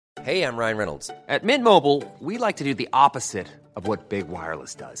Hey, I'm Ryan Reynolds. At Mint Mobile, we like to do the opposite of what Big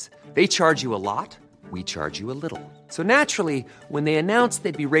Wireless does. They charge you a lot, we charge you a little. So naturally, when they announced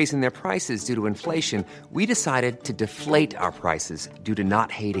they'd be raising their prices due to inflation, we decided to deflate our prices due to not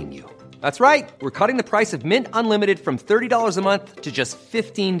hating you. That's right. We're cutting the price of Mint Unlimited from $30 a month to just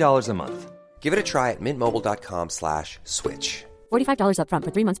 $15 a month. Give it a try at mintmobile.com/switch. $45 up front for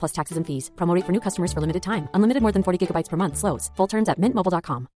 3 months plus taxes and fees. Promo rate for new customers for limited time. Unlimited more than 40 gigabytes per month. Slows full terms at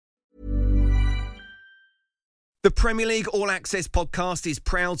mintmobile.com. The Premier League All Access podcast is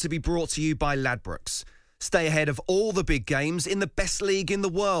proud to be brought to you by Ladbrokes. Stay ahead of all the big games in the best league in the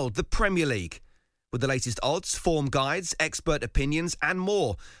world, the Premier League. With the latest odds, form guides, expert opinions and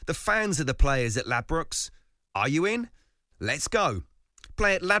more. The fans are the players at Ladbrokes. Are you in? Let's go.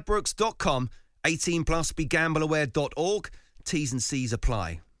 Play at ladbrokes.com. 18 plus, begambleaware.org. T's and C's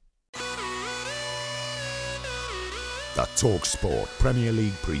apply. The TalkSport Premier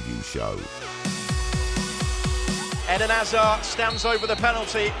League Preview Show. Eden Hazard stands over the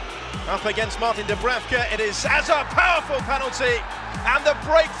penalty up against Martin Dubravka. It is Hazard, powerful penalty, and the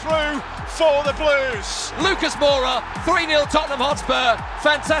breakthrough for the Blues. Lucas Moura, 3-0 Tottenham Hotspur.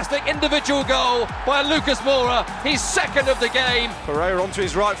 Fantastic individual goal by Lucas Moura. He's second of the game. Pereira onto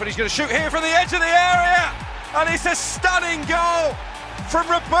his right foot. He's going to shoot here from the edge of the area, and it's a stunning goal from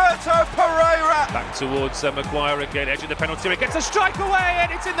Roberto Pereira. Back towards Maguire again, edge of the penalty. It gets a strike away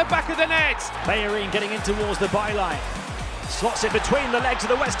and it's in the back of the net. Bellerin getting in towards the byline. Slots it between the legs of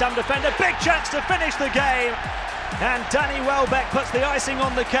the West Ham defender. Big chance to finish the game. And Danny Welbeck puts the icing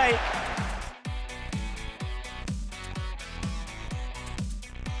on the cake.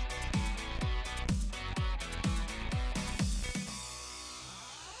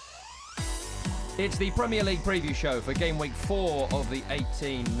 It's the Premier League preview show for game week 4 of the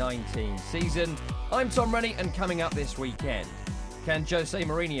 18-19 season. I'm Tom Rennie, and coming up this weekend, can Jose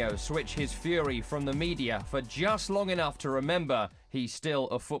Mourinho switch his fury from the media for just long enough to remember he's still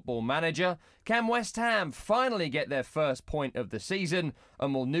a football manager? Can West Ham finally get their first point of the season?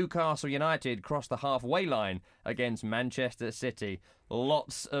 And will Newcastle United cross the halfway line against Manchester City?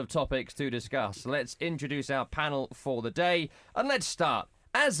 Lots of topics to discuss. Let's introduce our panel for the day, and let's start,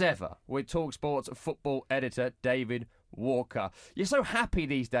 as ever, with TalkSport's football editor, David Walker. You're so happy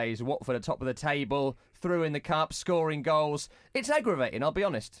these days, Watford at top of the table, through in the cup, scoring goals. It's aggravating, I'll be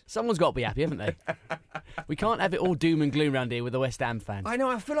honest. Someone's got to be happy, haven't they? We can't have it all doom and gloom around here with the West Ham fans. I know,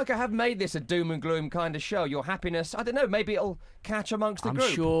 I feel like I have made this a doom and gloom kind of show. Your happiness, I don't know, maybe it'll catch amongst the group.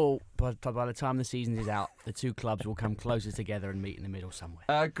 I'm sure by the time the season is out, the two clubs will come closer together and meet in the middle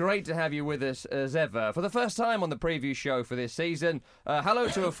somewhere. Great to have you with us as ever. For the first time on the preview show for this season, hello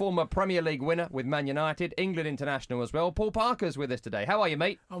to a former Premier League winner with Man United, England international as well. Paul Parker's with us today. How are you,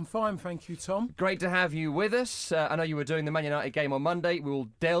 mate? I'm fine, thank you, Tom. Great to have you with us. I know you were doing the Man United game on Monday. We'll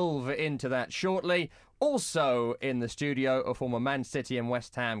delve into that shortly. Also in the studio, a former Man City and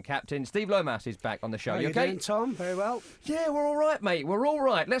West Ham captain, Steve Lomas, is back on the show. How you okay? Doing, Tom? Very well. Yeah, we're all right, mate. We're all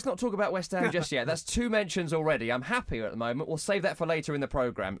right. Let's not talk about West Ham just yet. That's 2 mentions already. I'm happier at the moment. We'll save that for later in the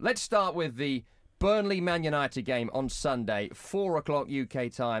programme. Let's start with the Burnley-Man United game on Sunday, 4 o'clock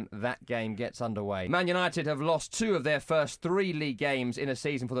UK time. That game gets underway. Man United have lost 2 of their first 3 league games in a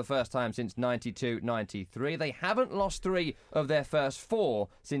season for the first time since 92-93. They haven't lost 3 of their first 4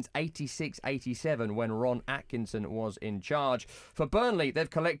 since 86-87 when Ron Atkinson was in charge. For Burnley, they've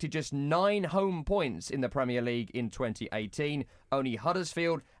collected just 9 home points in the Premier League in 2018. Only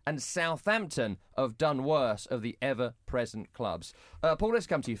Huddersfield and Southampton have done worse of the ever-present clubs. Paul, let's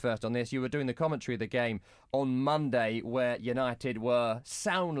come to you first on this. You were doing the commentary of the game on Monday where United were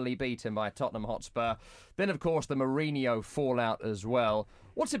soundly beaten by Tottenham Hotspur. Then, of course, the Mourinho fallout as well.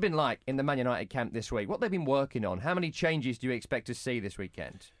 What's it been like in the Man United camp this week? What they've been working on? How many changes do you expect to see this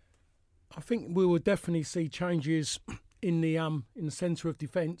weekend? I think we will definitely see changes in the centre of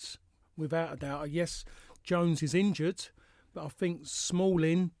defence, without a doubt. Yes, Jones is injured, but I think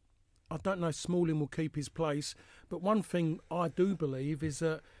Smalling, I don't know if Smalling will keep his place, but one thing I do believe is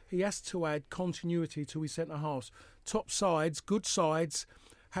that he has to add continuity to his centre-halves. Top sides, good sides,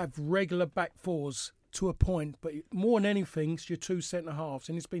 have regular back fours to a point, but more than anything, it's your 2 centre-halves,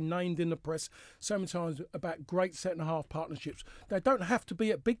 and it's been named in the press so many times about great centre-half partnerships. They don't have to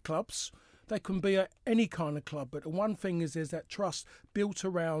be at big clubs. They can be at any kind of club, but the one thing is there's that trust built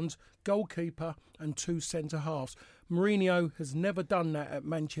around goalkeeper and 2 centre-halves. Mourinho has never done that at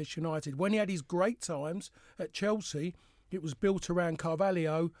Manchester United. When he had his great times at Chelsea, it was built around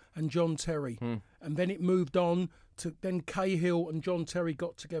Carvalho and John Terry. And then it moved on to then Cahill and John Terry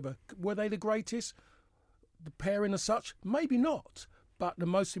got together. Were they the greatest? The pairing as such? Maybe not. But the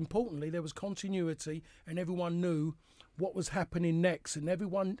most importantly, there was continuity and everyone knew what was happening next, and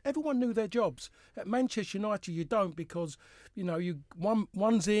everyone knew their jobs. At Manchester United, you don't, because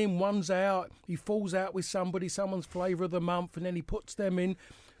one's in, one's out. He falls out with someone's flavour of the month, and then he puts them in.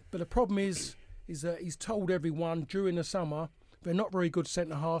 But the problem is that he's told everyone during the summer they're not very good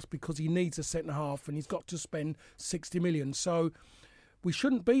centre-halves because he needs a centre-half and he's got to spend 60 million. So we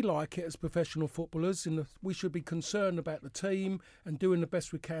shouldn't be like it as professional footballers. We should be concerned about the team and doing the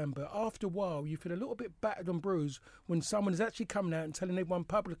best we can. But after a while, you feel a little bit battered and bruised when someone is actually coming out and telling everyone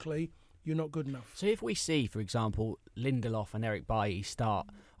publicly you're not good enough. So if we see, for example, Lindelof and Eric Bailly start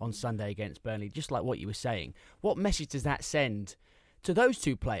on Sunday against Burnley, just like what you were saying, what message does that send to those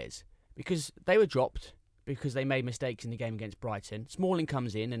two players? Because they were dropped because they made mistakes in the game against Brighton. Smalling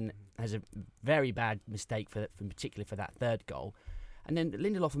comes in and has a very bad mistake, particularly for that third goal. And then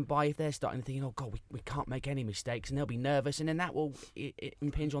Lindelof and Bailly, if they're starting to think, oh God, we can't make any mistakes, and they'll be nervous, and then that will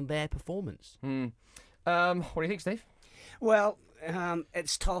impinge on their performance. What do you think, Steve? Well,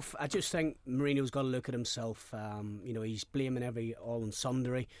 it's tough. I just think Mourinho's got to look at himself. He's blaming all and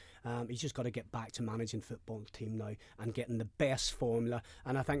sundry. He's just got to get back to managing football team now and getting the best formula.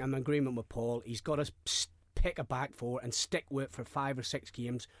 And I think I'm in agreement with Paul. He's got to pick a back four and stick with it for 5 or 6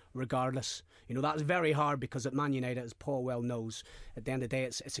 games regardless. That's very hard, because at Man United, as Paul well knows, at the end of the day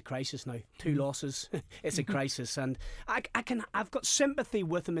it's a crisis now. 2 losses, it's a crisis. And I've got sympathy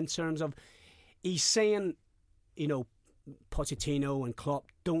with him in terms of he's saying, Pochettino and Klopp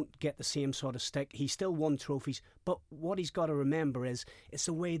don't get the same sort of stick. He still won trophies, but what he's got to remember is it's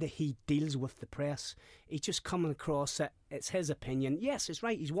the way that he deals with the press. He's just coming across it. It's his opinion. Yes, it's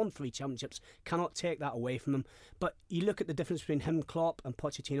right. He's won 3 championships. Cannot take that away from him. But you look at the difference between him, Klopp, and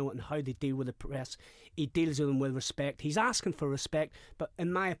Pochettino and how they deal with the press. He deals with them with respect. He's asking for respect, but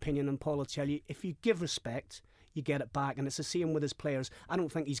in my opinion, and Paul will tell you, if you give respect, you get it back. And it's the same with his players. I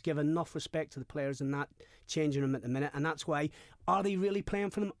don't think he's given enough respect to the players in that changing room at the minute, and that's why, are they really playing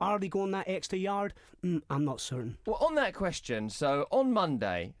for them? Are they going that extra yard? I'm not certain. Well, on that question, so on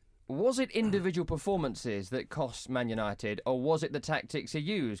Monday, was it individual performances that cost Man United, or was it the tactics he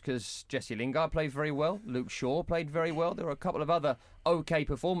used? Because Jesse Lingard played very well, Luke Shaw played very well, there were a couple of other OK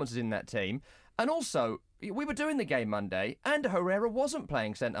performances in that team. And also, we were doing the game Monday, and Herrera wasn't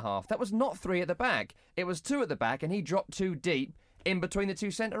playing centre-half. That was not 3 at the back. It was 2 at the back, and he dropped 2 deep in between the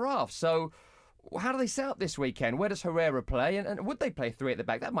 2 centre-halves. So how do they set up this weekend? Where does Herrera play? And would they play 3 at the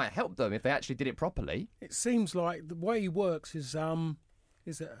back? That might help them if they actually did it properly. It seems like the way he works is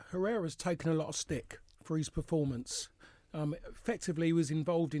that Herrera's taken a lot of stick for his performance. Effectively, he was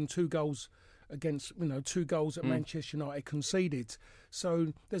involved in 2 goals against, 2 goals that Manchester United conceded.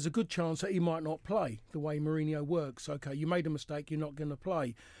 So there's a good chance that he might not play the way Mourinho works. OK, you made a mistake, you're not going to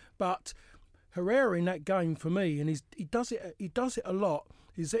play. But Herrera in that game, for me, and he does it a lot,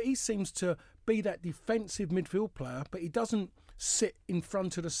 is that he seems to be that defensive midfield player, but he doesn't sit in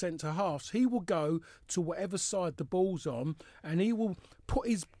front of the centre halves. He will go to whatever side the ball's on, and he will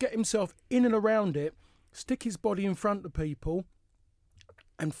get himself in and around it, stick his body in front of people,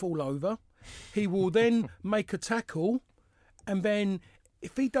 and fall over. He will then make a tackle, and then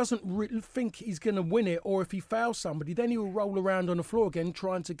if he doesn't think he's going to win it, or if he fouls somebody, then he will roll around on the floor again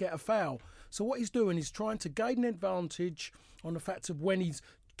trying to get a foul. So what he's doing is trying to gain an advantage on the fact of when he's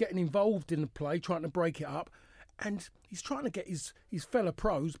getting involved in the play, trying to break it up, and he's trying to get his fellow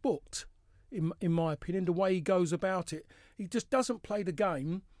pros booked, in my opinion, the way he goes about it. He just doesn't play the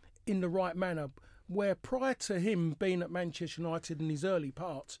game in the right manner, where prior to him being at Manchester United in his early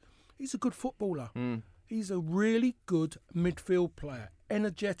parts, he's a good footballer. He's a really good midfield player,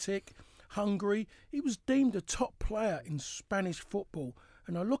 energetic, hungry. He was deemed a top player in Spanish football.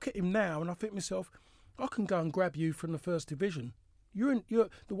 And I look at him now and I think to myself, I can go and grab you from the First Division. You're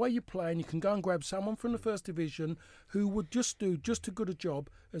the way you play, and you can go and grab someone from the First Division who would just do just as good a job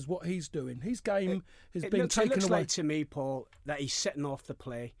as what he's doing. His game has been taken away. It looks like to me, Paul, that he's sitting off the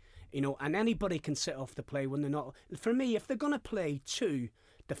play. And anybody can sit off the play when they're not. For me, if they're going to play 2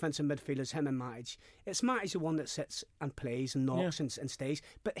 defensive midfielders, him and Matic, it's Matic the one that sits and plays and knocks and stays.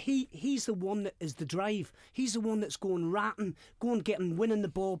 But he's the one that is the drive. He's the one that's going ratting, winning the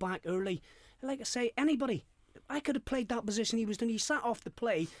ball back early. Like I say, anybody. I could have played that position he was doing. He sat off the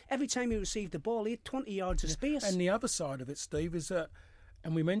play. Every time he received the ball, he had 20 yards of space. And the other side of it, Steve, is that,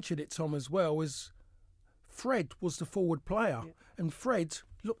 and we mentioned it, Tom, as well, is Fred was the forward player, and Fred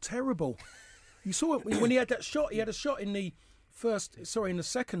looked terrible. You saw it when he had that shot. He had a shot in the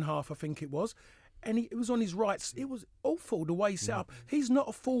second half, I think it was, and it was on his right. It was awful the way he set up. He's not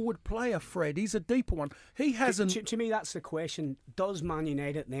a forward player, Fred. He's a deeper one. He hasn't. To me, that's the question. Does Man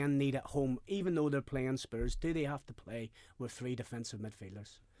United then need at home, even though they're playing Spurs, do they have to play with 3 defensive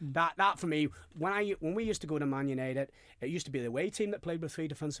midfielders? That for me, when we used to go to Man United, it used to be the away team that played with three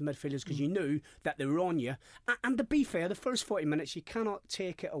defensive midfielders because you knew that they were on you. And to be fair, the first 40 minutes you cannot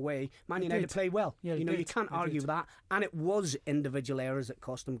take it away. Man United played well. Yeah, you can't argue with that. And it was individual errors that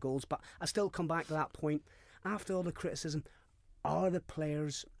cost them goals. But I still come back to that point. After all the criticism, are the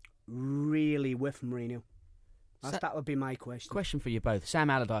players really with Mourinho? That would be my question. Question for you both. Sam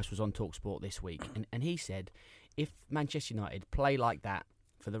Allardyce was on TalkSport this week, and he said if Manchester United play like that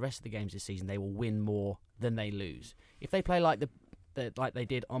for the rest of the games this season, they will win more than they lose. If they play like like they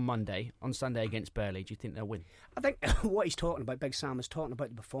did on Sunday against Burnley, do you think they'll win? I think what he's talking about, Big Sam, is talking about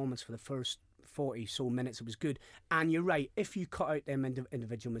the performance for the first 40 so minutes. It was good, and you're right. If you cut out them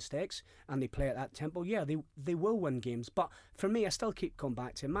individual mistakes and they play at that tempo, yeah, they will win games. But for me, I still keep coming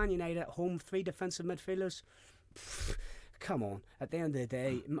back to Man United at home, three defensive midfielders. Come on, at the end of the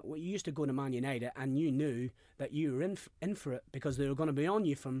day, you used to go to Man United and you knew that you were in for it because they were going to be on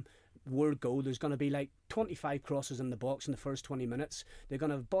you from word go. There's going to be like 25 crosses in the box in the first 20 minutes. They're going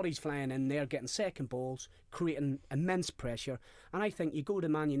to have bodies flying in there, getting second balls, creating immense pressure. And I think you go to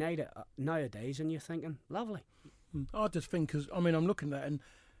Man United nowadays and you're thinking, lovely. I just think, I'm looking at that and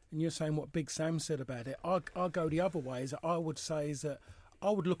you're saying what Big Sam said about it. I'll go the other way. I would say is that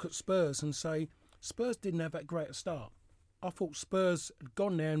I would look at Spurs and say, Spurs didn't have that great a start. I thought Spurs had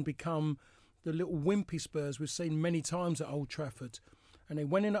gone there and become the little wimpy Spurs we've seen many times at Old Trafford. And they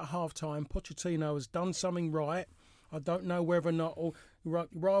went in at half-time. Pochettino has done something right. I don't know whether or not, or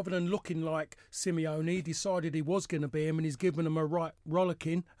rather than looking like Simeone, he decided he was going to be him and he's given them a right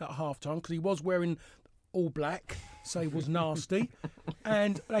rollicking at half-time because he was wearing all black, so he was nasty.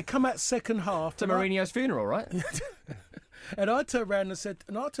 And they come out second half. To Mourinho's funeral, right? And I turned around and said,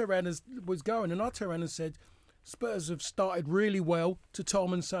 Spurs have started really well, to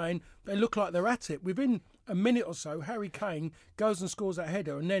Tom, and saying they look like they're at it. Within a minute or so, Harry Kane goes and scores that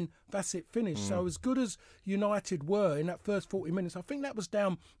header, and then that's it, finished. So as good as United were in that first 40 minutes, I think that was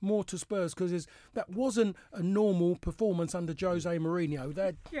down more to Spurs because that wasn't a normal performance under Jose Mourinho.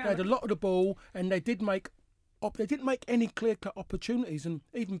 They had a lot of the ball, and they didn't make any clear-cut opportunities. And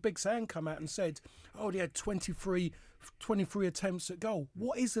even Big Sam come out and said, they had 23 attempts at goal.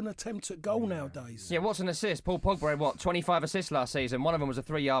 What is an attempt at goal nowadays? Yeah, what's an assist? Paul Pogba had 25 assists last season. One of them was a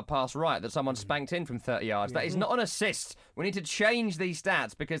 3-yard pass right that someone spanked in from 30 yards. That is not an assist. We need to change these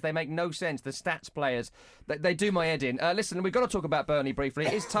stats because they make no sense. The stats players, they do my head in. Listen, we've got to talk about Burnley briefly.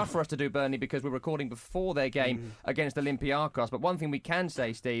 It is tough for us to do Burnley because we're recording before their game against Olympiacos. But one thing we can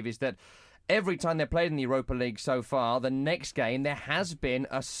say, Steve, is that every time they've played in the Europa League so far, the next game, there has been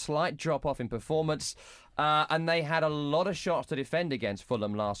a slight drop-off in performance. And they had a lot of shots to defend against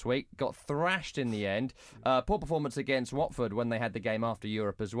Fulham last week. Got thrashed in the end. Poor performance against Watford when they had the game after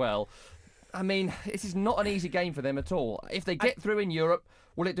Europe as well. I mean, this is not an easy game for them at all. If they get through in Europe,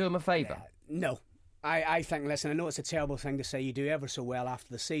 will it do them a favour? No. I think, listen, I know it's a terrible thing to say you do ever so well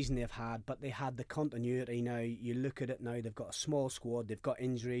after the season they've had, but they had the continuity now. You look at it now, they've got a small squad, they've got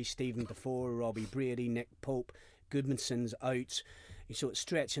injuries, Stephen Defoe, Robbie Brady, Nick Pope, Goodmanson's out, so it's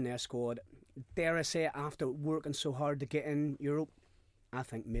stretching their squad. Dare I say it, after working so hard to get in Europe, I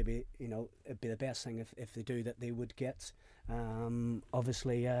think maybe, it'd be the best thing if they do that they would get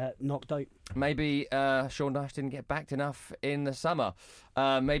obviously knocked out. Maybe Sean Dyche didn't get backed enough in the summer.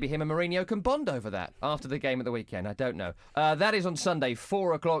 Maybe him and Mourinho can bond over that after the game at the weekend. I don't know. That is on Sunday,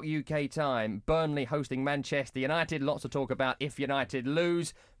 4 o'clock UK time. Burnley hosting Manchester United. Lots to talk about if United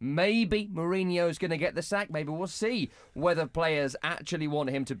lose. Maybe Mourinho's going to get the sack. Maybe we'll see whether players actually want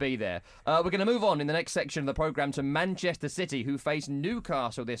him to be there. We're going to move on in the next section of the programme to Manchester City, who face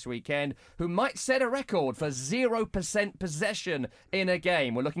Newcastle this weekend, who might set a record for 0% possession in a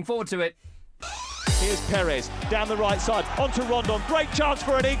game. We're looking forward to it. Here's Perez down the right side onto Rondon. Great chance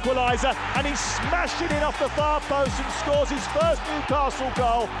for an equaliser, and he's smashed it in off the far post and scores his first Newcastle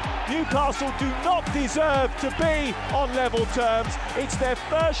goal. Newcastle do not deserve to be on level terms. It's their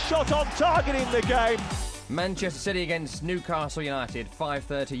first shot on target in the game. Manchester City against Newcastle United,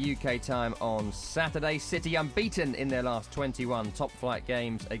 5:30 UK time on Saturday. City unbeaten in their last 21 top-flight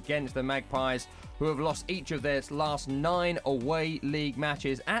games against the Magpies, who have lost each of their last 9 away league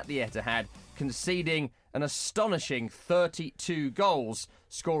matches at the Etihad, conceding an astonishing 32 goals,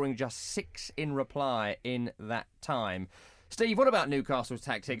 scoring just 6 in reply in that time. Steve, what about Newcastle's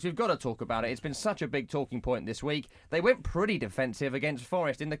tactics? We've got to talk about it. It's been such a big talking point this week. They went pretty defensive against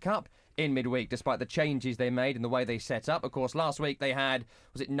Forest in the Cup in midweek, despite the changes they made and the way they set up. Of course, last week they had,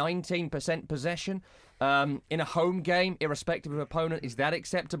 19% possession in a home game, irrespective of opponent. Is that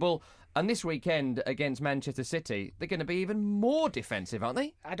acceptable? And this weekend against Manchester City, they're going to be even more defensive, aren't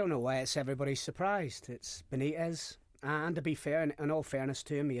they? I don't know why everybody's surprised. It's Benitez. And to be fair, in all fairness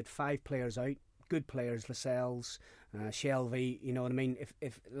to him, he had 5 players out, good players, Lascelles, Shelvey, you know what I mean?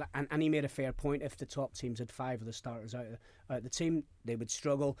 And he made a fair point. If the top teams had 5 of the starters out the team, they would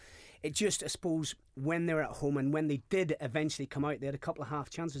struggle. It just, I suppose, when they're at home and when they did eventually come out, they had a couple of half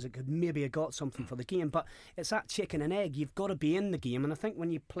chances that could maybe have got something for the game. But it's that chicken and egg. You've got to be in the game. And I think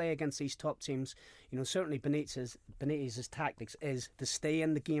when you play against these top teams, you know, certainly Benitez's tactics is to stay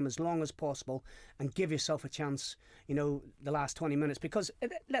in the game as long as possible and give yourself a chance, you know, the last 20 minutes. Because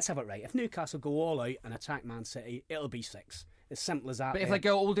let's have it right. If Newcastle go all out and attack Man City, it'll be 6. As simple as that. But if they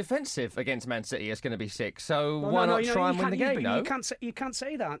go all defensive against Man City, it's going to be 6. So why not try and win the game? You can't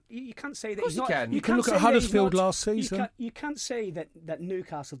say that. You can't say that. Of course you can. You can look at Huddersfield last season. You can't say that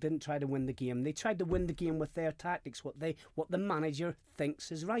Newcastle didn't try to win the game. They tried to win the game with their tactics, what the manager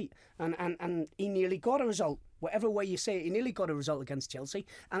thinks is right, and he nearly got a result. Whatever way you say it, he nearly got a result against Chelsea,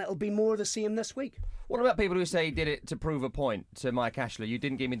 and it'll be more of the same this week. What about people who say he did it to prove a point to Mike Ashley? You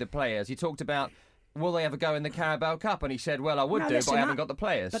didn't give me the players. You talked about, will they ever go in the Carabao Cup? And he said, well, I would but I haven't got the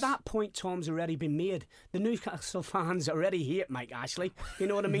players. But that point, Tom's already been made. The Newcastle fans already hate Mike Ashley. You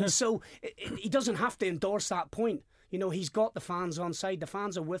know what I mean? So he doesn't have to endorse that point. You know, he's got the fans on side. The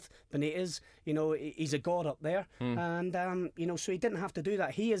fans are with Benitez. You know, he's a god up there. And, you know, so he didn't have to do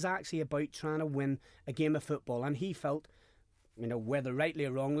that. He is actually about trying to win a game of football. And he felt, you know, whether rightly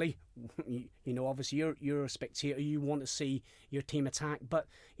or wrongly, you know, obviously you're a spectator, you want to see your team attack, but,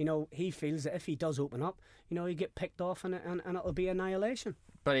 you know, he feels that if he does open up, you know, he get picked off and it'll be annihilation.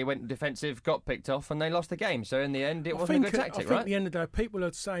 But he went defensive, got picked off, and they lost the game. So in the end, it wasn't a good tactic, right? I think at the end of the day, people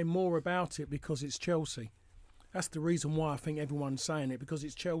are saying more about it because it's Chelsea. That's the reason why I think everyone's saying it, because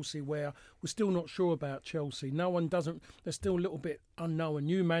it's Chelsea, where we're still not sure about Chelsea. They're still a little bit unknown.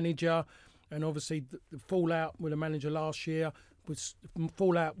 New manager, and obviously the fallout with the manager last year, with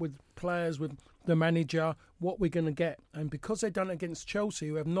fallout with players, with the manager, what we're going to get. And because they've done it against Chelsea,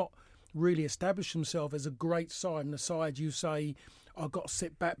 who have not really established themselves as a great side, and the side you say, I've got to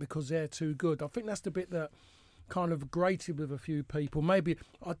sit back because they're too good. I think that's the bit that kind of grated with a few people. Maybe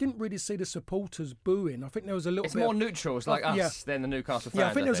I didn't really see the supporters booing. I think there was a little bit... It's more neutral. It's like us than the Newcastle fans. Yeah,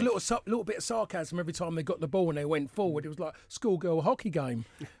 I think there was a little bit of sarcasm every time they got the ball and they went forward. It was like schoolgirl hockey game.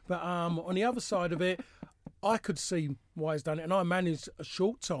 But on the other side of it, I could see why he's done it. And I managed a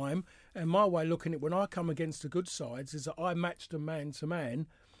short time, and my way of looking at it when I come against the good sides is that I matched them man to man.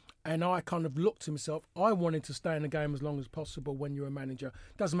 And I kind of looked to myself, I wanted to stay in the game as long as possible when you're a manager.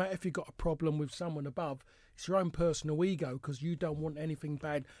 Doesn't matter if you've got a problem with someone above. It's your own personal ego because you don't want anything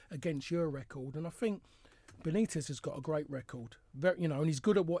bad against your record. And I think Benitez has got a great record. And he's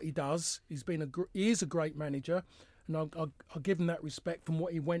good at what he does. He is a great manager. And I'll give him that respect from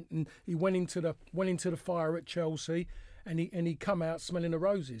what he went into the fire at Chelsea, and he come out smelling the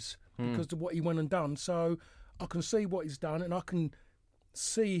roses because of what he went and done. So I can see what he's done, and I can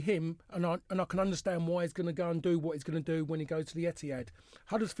see him, and I can understand why he's going to go and do what he's going to do when he goes to the Etihad.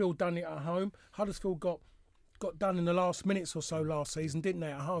 Huddersfield done it at home. Huddersfield got done in the last minutes or so last season, didn't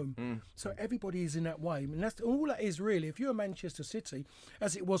they, at home? So everybody is in that way. And that's all that is really. If you're Manchester City,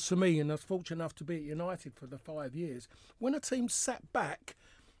 as it was for me, and I was fortunate enough to be at United for the 5 years, when a team sat back,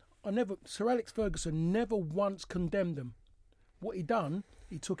 Sir Alex Ferguson never once condemned them. What he done,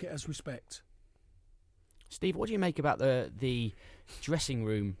 he took it as respect. Steve, what do you make about the dressing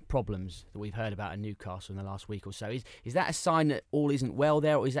room problems that we've heard about in Newcastle in the last week or so? Is that a sign that all isn't well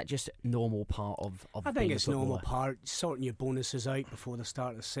there, or is that just a normal part of I think it's normal part, sorting your bonuses out before the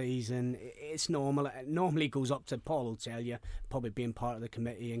start of the season. It's normal. It normally goes up to, Paul will tell you, probably being part of the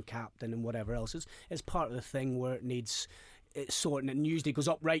committee and captain and whatever else. It's part of the thing where it needs... It's sorting, and usually goes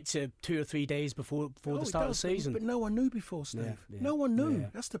up right to 2 or 3 days before the start of the season. But no one knew before, Steve. Yeah. No one knew. Yeah.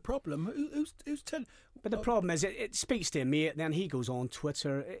 That's the problem. Who's telling? But the problem is, it speaks to a mate, then he goes on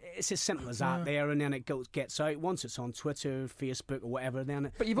Twitter. It's as simple as that there, and then it gets out. Once it's on Twitter, Facebook, or whatever, then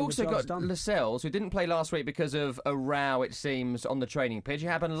But you've also got Lascelles, who didn't play last week because of a row, it seems, on the training pitch. It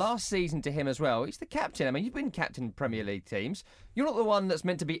happened last season to him as well. He's the captain. I mean, you've been captain of Premier League teams. You're not the one that's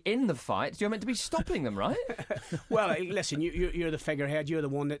meant to be in the fight. You're meant to be stopping them, right? Well, listen, you're the figurehead. You're the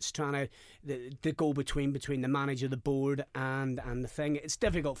one that's trying to go between the manager, the board, and the thing. It's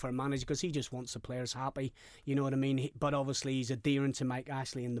difficult for a manager because he just wants the players happy. You know what I mean? But obviously he's adhering to Mike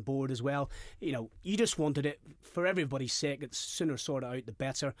Ashley and the board as well. You know, you just wanted it for everybody's sake. It's sooner sorted out the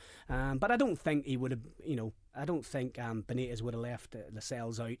better. But I don't think he would have, I don't think Benitez would have left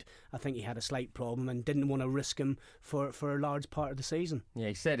Lascelles out. I think he had a slight problem and didn't want to risk him for a large part of the season. Yeah,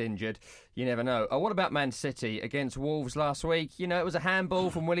 he said injured. You never know. What about Man City against Wolves last week? You know, it was a handball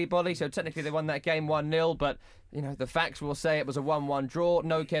from Willy Boly, so technically they won that game 1-0, but, you know, the facts will say it was a 1-1 draw.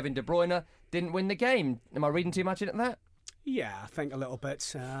 No Kevin De Bruyne. Didn't win the game. Am I reading too much into that? Yeah, I think a little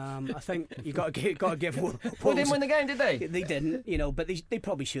bit. I think you got to give. Wolves, well, they didn't win the game, did they? They didn't, you know, but they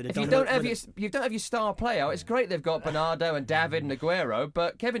probably should have. If you don't have your star player, it's great they've got Bernardo and David and Aguero,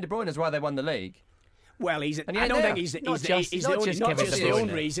 but Kevin De Bruyne is why they won the league. Well, I don't think he's the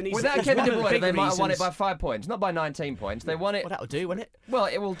only reason. Without Kevin De Bruyne, they might have won it by 5 points, not by 19 points. They won it. Well, that'll do, won't it? Well,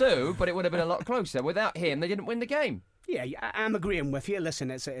 it will do, but it would have been a lot closer. Without him, they didn't win the game. Yeah, I'm agreeing with you.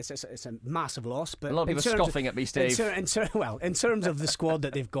 Listen, it's a massive loss. But a lot of people are scoffing at me, Steve. In terms of the squad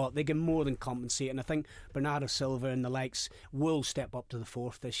that they've got, they can more than compensate. And I think Bernardo Silva and the likes will step up to the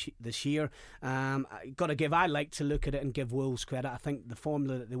fourth this year. I like to look at it and give Wolves credit. I think the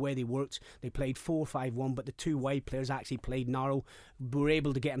formula, the way they worked, they played 4-5-1, but the two wide players actually played narrow, were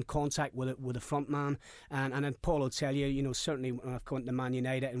able to get in contact with the front man. And then Paul will tell you, you know, certainly when I've gone to Man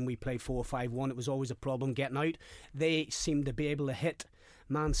United and we played 4-5-1, it was always a problem getting out. They seem to be able to hit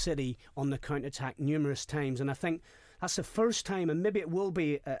Man City on the counter-attack numerous times, and I think that's the first time, and maybe it will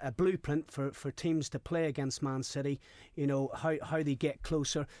be a blueprint for teams to play against Man City, you know, how they get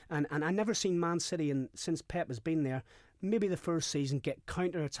closer. And I never seen Man City, and since Pep has been there, maybe the first season, get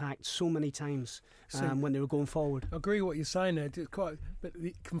counter-attacked so many times when they were going forward. I agree with what you're saying there. But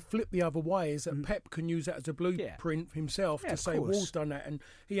it can flip the other way, is that Pep can use that as a blueprint himself to say Wolves done that. And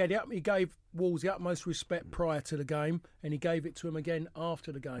he gave Wolves the utmost respect prior to the game, and he gave it to him again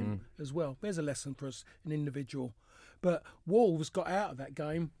after the game as well. There's a lesson for us, an individual. But Wolves got out of that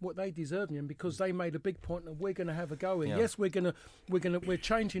game what they deserved, because they made a big point that we're going to have a go in. Yeah. Yes, we're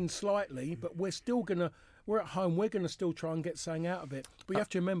changing slightly, but we're still going to. We're at home. We're going to still try and get something out of it. But you have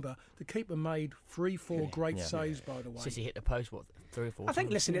to remember, the keeper made 3-4 great saves, by the way. City hit the post, 3 or 4 I think,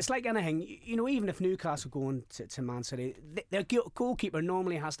 listen, it's like anything. You know, even if Newcastle go to Man City, their goalkeeper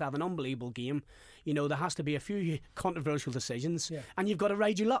normally has to have an unbelievable game. You know, there has to be a few controversial decisions, and you've got to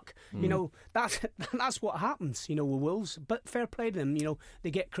ride your luck. You know, that's what happens, you know, with Wolves. But fair play to them. You know,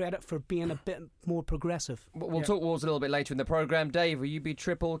 they get credit for being a bit more progressive. We'll talk Wolves a little bit later in the programme. Dave, will you be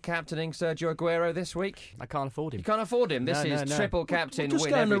triple captaining Sergio Aguero this week? I can't afford him. You can't afford him. This is triple captain, just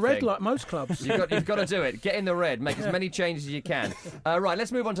win go in everything. the red like most clubs. You've got to do it. Get in the red. Make as many changes as you can. Right,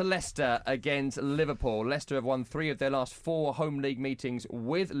 let's move on to Leicester against Liverpool. Leicester have won 3 of their last 4 home league meetings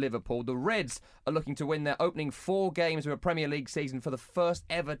with Liverpool. The Reds are looking to win their opening 4 games of a Premier League season for the first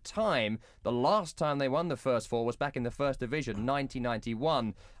ever time. The last time they won the first 4 was back in the First Division,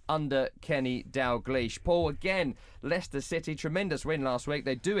 1991, under Kenny Dalglish. Paul, again, Leicester City, tremendous win last week.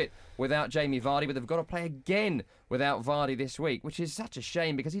 They do it without Jamie Vardy, but they've got to play again without Vardy this week, which is such a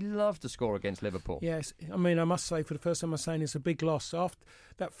shame because he loved to score against Liverpool. Yes, I mean, I must say, for the first time I'm saying it's a big loss. After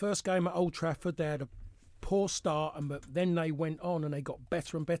that first game at Old Trafford, they had a poor start, but then they went on and they got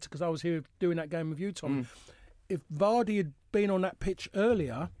better and better, because I was here doing that game with you, Tom. If Vardy had been on that pitch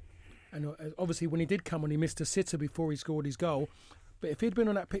earlier, and obviously when he did come on, he missed a sitter before he scored his goal, but if he'd been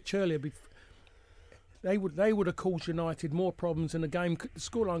on that pitch earlier, they would have caused United more problems, and the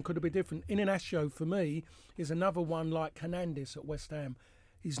scoreline could have been different. Iheanacho, for me, is another one like Hernandez at West Ham.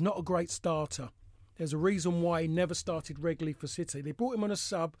 He's not a great starter. There's a reason why he never started regularly for City. They brought him on a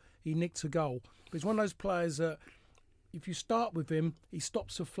sub, he nicked a goal. But he's one of those players that, if you start with him, he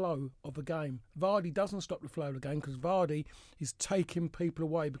stops the flow of a game. Vardy doesn't stop the flow of the game, because Vardy is taking people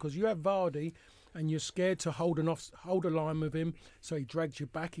away. Because you have Vardy and you're scared to hold a line with him, so he drags you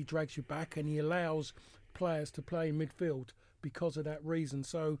back, and he allows players to play in midfield because of that reason.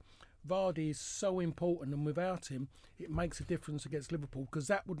 So Vardy is so important, and without him, it makes a difference against Liverpool, because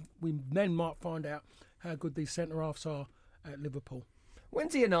we then might find out how good these centre-halves are at Liverpool.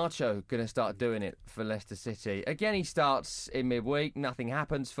 When's Iheanacho going to start doing it for Leicester City? Again, he starts in midweek, nothing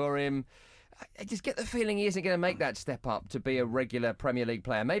happens for him. I just get the feeling he isn't going to make that step up to be a regular Premier League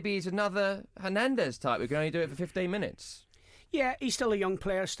player. Maybe he's another Hernandez type who can only do it for 15 minutes. Yeah, he's still a young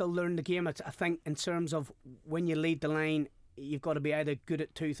player, still learning the game. I think in terms of when you lead the line, you've got to be either good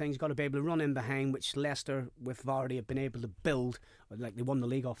at 2 things. You've got to be able to run in behind, which Leicester with Vardy have been able to build. Like, they won the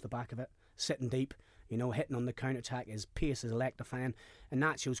league off the back of it, sitting deep, you know, hitting on the counter-attack. His pace is electrifying. And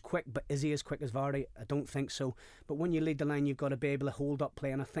Nacho's quick, but is he as quick as Vardy? I don't think so. But when you lead the line, you've got to be able to hold up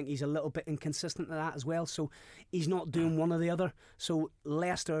play, and I think he's a little bit inconsistent at that as well. So he's not doing one or the other. So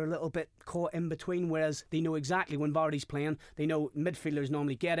Leicester are a little bit caught in between, whereas they know exactly when Vardy's playing. They know midfielders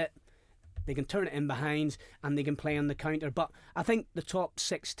normally get it. They can turn it in behind and they can play on the counter. But I think the top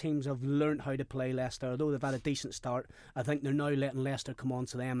 6 teams have learnt how to play Leicester. Although they've had a decent start, I think they're now letting Leicester come on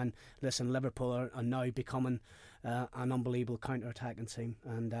to them. And listen, Liverpool are now becoming an unbelievable counter-attacking team.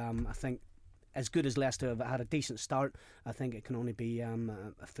 And I think as good as Leicester have had a decent start, I think it can only be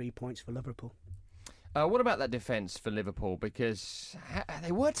 3 points for Liverpool. What about that defence for Liverpool? Because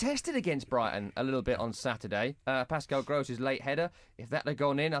they were tested against Brighton a little bit on Saturday. Pascal Gross's late header, if that had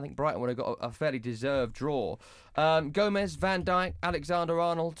gone in, I think Brighton would have got a fairly deserved draw. Gomez, Van Dijk,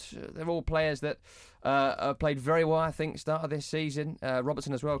 Alexander-Arnold, they're all players that have played very well, I think, start of this season.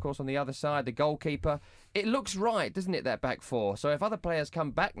 Robertson as well, of course, on the other side, the goalkeeper. It looks right, doesn't it, that back four? So if other players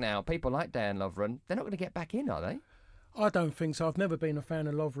come back now, people like Dan Lovren, they're not going to get back in, are they? I don't think so. I've never been a fan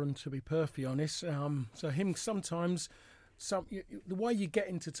of Lovren, to be perfectly honest. So him sometimes, the way you get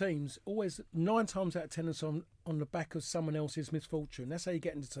into teams, always 9 times out of 10 is on the back of someone else's misfortune. That's how you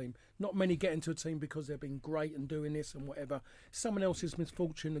get into a team. Not many get into a team because they've been great and doing this and whatever. Someone else's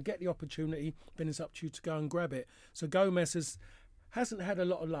misfortune and get the opportunity, then it's up to you to go and grab it. So Gomez hasn't had a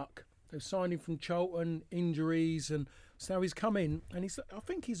lot of luck. They've signed him from Charlton, injuries, and so he's come in and I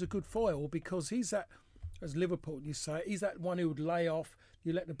think he's a good foil because he's that. As Liverpool, you say, he's that one who would lay off.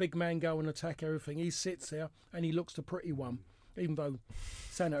 You let the big man go and attack everything. He sits there and he looks the pretty one. Even though,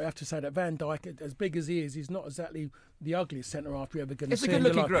 I have to say that Van Dijk, as big as he is, he's not exactly the ugliest centre half you're ever going to see. It's a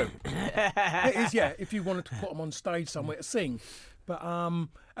good-looking group. It is, yeah. If you wanted to put him on stage somewhere to sing. But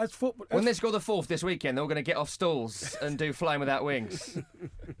as football, when they score the 4th this weekend, they're all going to get off stools and do Flying Without Wings.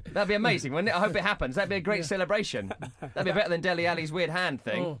 That'd be amazing, wouldn't it? I hope it happens. That'd be a great celebration. That'd be better than Dele Alli's weird hand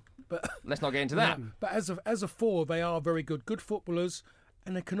thing. Oh. But let's not get into that. But as a four, they are very good footballers,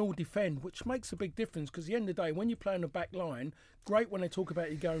 and they can all defend, which makes a big difference. Because at the end of the day, when you play in the back line, great when they talk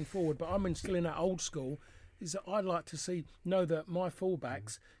about you going forward. But I'm still in that old school. Is that I'd like to know that my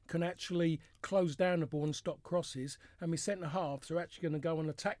fullbacks can actually close down the ball and stop crosses, and my centre halves are actually going to go and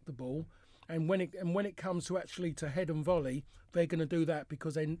attack the ball. And when it comes to actually to head and volley, they're going to do that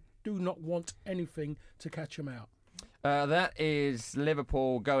because they do not want anything to catch them out. That is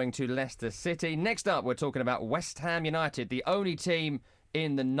Liverpool going to Leicester City. Next up, we're talking about West Ham United, the only team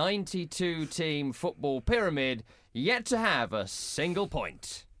in the 92-team football pyramid yet to have a single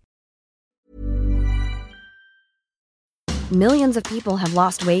point. Millions of people have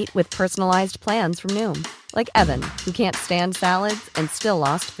lost weight with personalized plans from Noom. Like Evan, who can't stand salads and still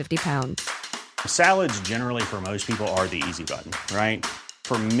lost 50 pounds. Salads generally for most people are the easy button, right?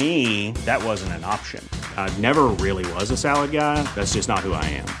 For me, that wasn't an option. I never really was a salad guy. That's just not who I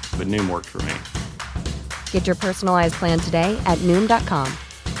am. But Noom worked for me. Get your personalized plan today at Noom.com.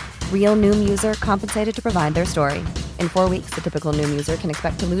 Real Noom user compensated to provide their story. In 4 weeks, the typical Noom user can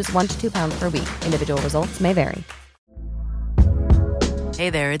expect to lose 1 to 2 pounds per week. Individual results may vary. Hey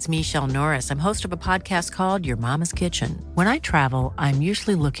there, it's Michelle Norris. I'm host of a podcast called Your Mama's Kitchen. When I travel, I'm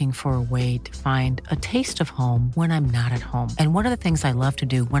usually looking for a way to find a taste of home when I'm not at home. And one of the things I love to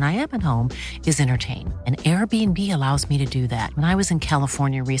do when I am at home is entertain. And Airbnb allows me to do that. When I was in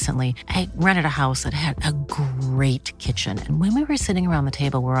California recently, I rented a house that had a great kitchen. And when we were sitting around the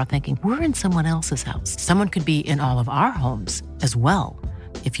table, we were all thinking, we're in someone else's house. Someone could be in all of our homes as well.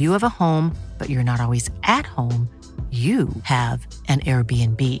 If you have a home, but you're not always at home, you have an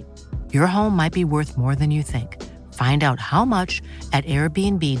Airbnb. Your home might be worth more than you think. Find out how much at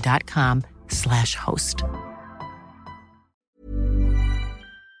airbnb.com/host.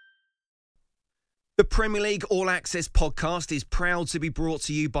 The Premier League All Access podcast is proud to be brought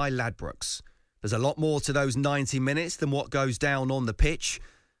to you by Ladbrokes. There's a lot more to those 90 minutes than what goes down on the pitch.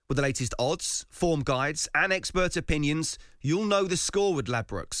 With the latest odds, form guides and expert opinions, you'll know the score with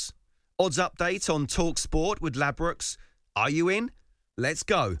Ladbrokes. Odds update on TalkSport with Ladbrokes. Are you in? Let's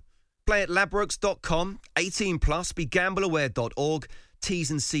go. Play at ladbrokes.com. 18 plus. BeGambleAware.org.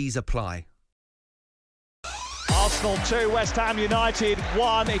 T's and C's apply. Arsenal 2, West Ham United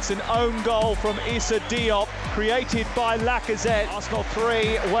 1. It's an own goal from Issa Diop, created by Lacazette. Arsenal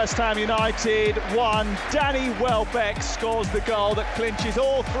 3, West Ham United 1. Danny Welbeck scores the goal that clinches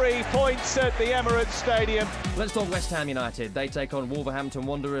all 3 points at the Emirates Stadium. Let's talk West Ham United. They take on Wolverhampton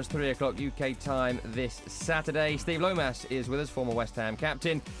Wanderers, 3 o'clock UK time this Saturday. Steve Lomas is with us, former West Ham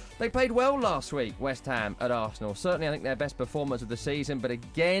captain. They played well last week, West Ham at Arsenal. Certainly, I think their best performance of the season, but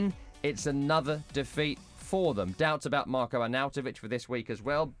again, it's another defeat for them. Doubts about Marko Arnautovic for this week as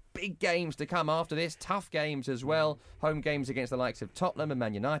well. Big games to come after this. Tough games as well. Home games against the likes of Tottenham and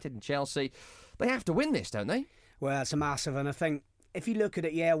Man United and Chelsea. They have to win this, don't they? Well, it's a massive, and I think if you look at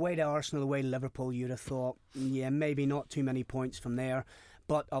it, away to Arsenal, away to Liverpool, you'd have thought, maybe not too many points from there.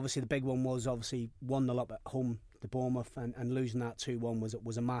 But obviously the big one was 1-0 up at home to Bournemouth, and losing that 2-1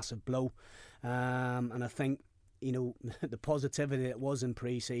 was a massive blow. And I think, the positivity that was in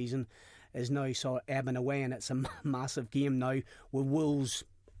pre-season is now sort of ebbing away, and it's a massive game now with Wolves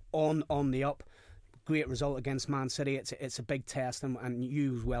on the up. Great result against Man City. It's a big test, and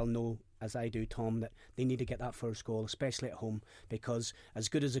you well know, as I do, Tom, that they need to get that first goal, especially at home, because as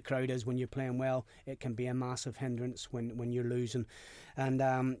good as the crowd is when you're playing well, it can be a massive hindrance when you're losing,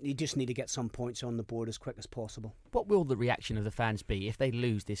 and you just need to get some points on the board as quick as possible. What will the reaction of the fans be if they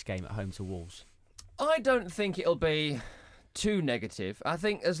lose this game at home to Wolves? I don't think it'll be too negative. I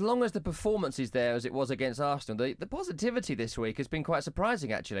think as long as the performance is there as it was against Arsenal, the positivity this week has been quite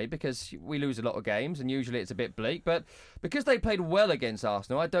surprising, actually, because we lose a lot of games and usually it's a bit bleak, but because they played well against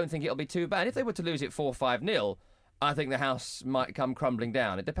Arsenal, I don't think it'll be too bad. If they were to lose it 4-5-0, I think the house might come crumbling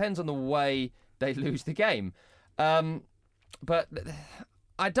down. It depends on the way they lose the game. But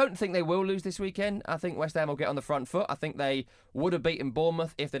I don't think they will lose this weekend. I think West Ham will get on the front foot. I think they would have beaten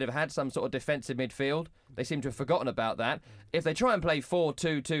Bournemouth if they'd have had some sort of defensive midfield. They seem to have forgotten about that. If they try and play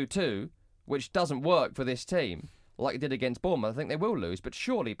 4-2-2-2, which doesn't work for this team, like it did against Bournemouth, I think they will lose. But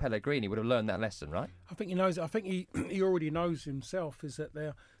surely Pellegrini would have learned that lesson, right? I think he knows. I think he already knows himself. Is that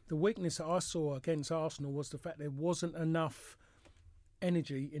the weakness that I saw against Arsenal was the fact there wasn't enough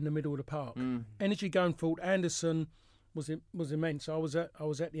energy in the middle of the park. Energy going forward. Anderson was immense. I was at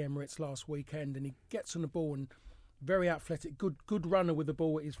the Emirates last weekend, and he gets on the ball and very athletic, good runner with the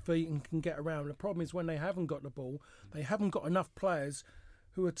ball at his feet and can get around. The problem is when they haven't got the ball, they haven't got enough players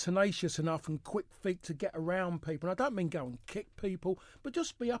who are tenacious enough and quick feet to get around people. And I don't mean go and kick people, but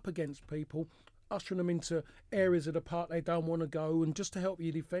just be up against people, ushering them into areas of the park they don't want to go, and just to help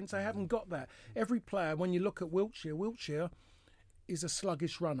your defence. They haven't got that. Every player, when you look at Wilshere is a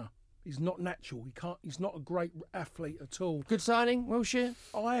sluggish runner. He's not natural. He's not a great athlete at all. Good signing, Wilshere?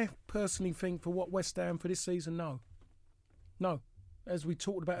 I personally think for what West Ham for this season, no. As we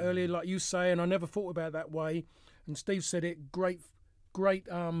talked about earlier, like you say, and I never thought about it that way, and Steve said it, great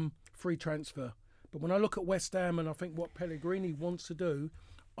free transfer. But when I look at West Ham and I think what Pellegrini wants to do,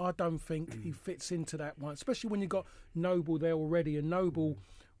 I don't think he fits into that one, especially when you've got Noble there already, and Noble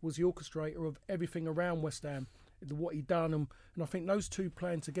was the orchestrator of everything around West Ham, what he done, and I think those two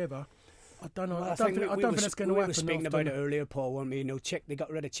playing together, I don't know. I don't think that's going to happen. We were speaking about it earlier, Paul, weren't we? Chick, they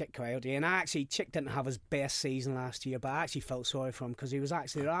got rid of Chick Coyote, and Chick didn't have his best season last year, but I actually felt sorry for him because he was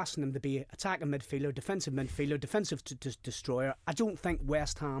actually asking him to be attacking midfielder, defensive destroyer. I don't think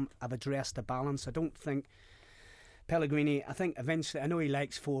West Ham have addressed the balance. I don't think Pellegrini, I think eventually, I know he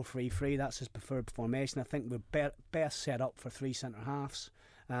likes 4-3-3, that's his preferred formation. I think we're best set up for three centre halves.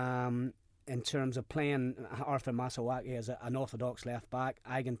 In terms of playing Arthur Masawaki as an orthodox left back,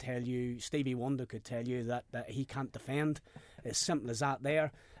 I can tell you, Stevie Wonder could tell you that he can't defend. As simple as that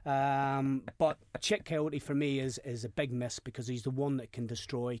there. But Chick Coyote for me is a big miss because he's the one that can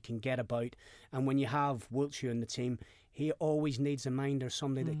destroy, can get about, and when you have Wilshere in the team, he always needs a mind or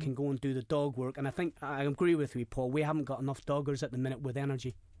somebody that can go and do the dog work. And I think I agree with you, Paul. We haven't got enough doggers at the minute with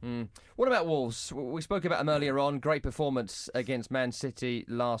energy. What about Wolves? We spoke about them earlier on. Great performance against Man City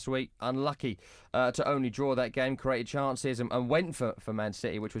last week. Unlucky to only draw that game, created chances and went for Man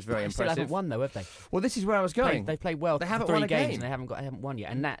City, which was very impressive. Still haven't won though, have they? Well, this is where I was going. They've played well. They haven't won 3 games game. And they haven't won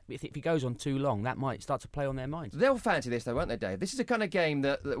yet. And that, if it goes on too long, that might start to play on their minds. They'll fancy this though, won't they, Dave? This is the kind of game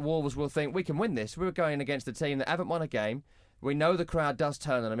that Wolves will think, we can win this. We're going against a team that haven't won a game. We know the crowd does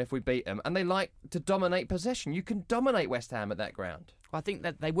turn on them if we beat them, and they like to dominate possession. You can dominate West Ham at that ground. Well, I think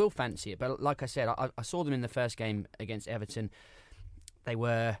that they will fancy it, but like I said, I saw them in the first game against Everton. They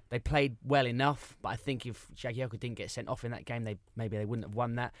played well enough, but I think if Jagielka didn't get sent off in that game, maybe they wouldn't have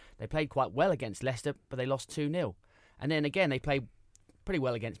won that. They played quite well against Leicester, but they lost 2-0. And then again, they played pretty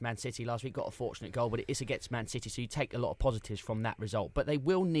well against Man City last week, got a fortunate goal, but it is against Man City, so you take a lot of positives from that result. But they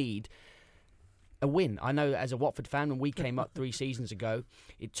will need a win. I know as a Watford fan, when we came up 3 seasons ago,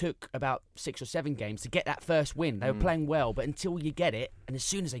 it took about 6 or 7 games to get that first win. They were playing well, but until you get it, and as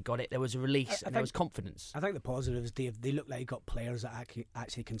soon as they got it, there was a release and there was confidence. I think the positive is, Dave, they look like they got players that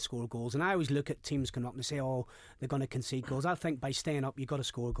actually can score goals. And I always look at teams coming up and say, oh, they're going to concede goals. I think by staying up, you've got to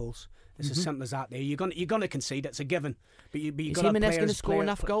score goals. It's as simple as that. There, you're going to concede. It's a given. But you is Jimenez going to score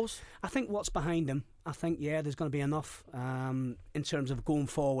enough goals? I think what's behind him, I think, there's going to be enough in terms of going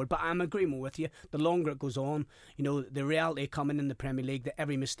forward. But I'm agreeing with you. The longer it goes on, the reality coming in the Premier League that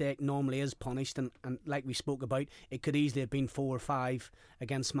every mistake normally is punished. And like we spoke about, it could easily have been 4 or 5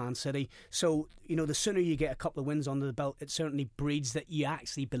 against Man City. So, the sooner you get a couple of wins under the belt, it certainly breeds that you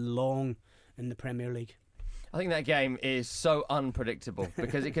actually belong in the Premier League. I think that game is so unpredictable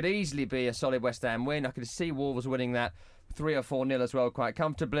because it could easily be a solid West Ham win. I could see Wolves winning that 3 or 4-0 as well, quite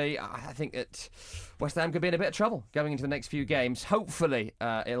comfortably. I think that West Ham could be in a bit of trouble going into the next few games. Hopefully,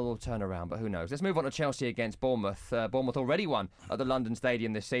 it'll all turn around, but who knows? Let's move on to Chelsea against Bournemouth. Bournemouth already won at the London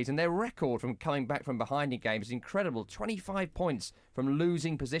Stadium this season. Their record from coming back from behind in games is incredible. 25 points from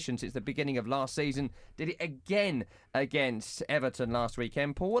losing position since the beginning of last season. Did it again against Everton last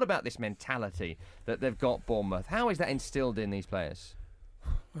weekend. Paul, what about this mentality that they've got, Bournemouth? How is that instilled in these players?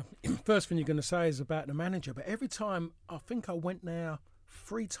 First thing you're going to say is about the manager, but every time, I think I went there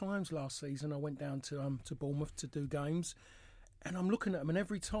 3 times last season. I went down to Bournemouth to do games, and I'm looking at them, and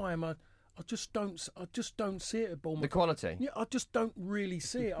every time I just don't see it at Bournemouth. The quality. Yeah, I just don't really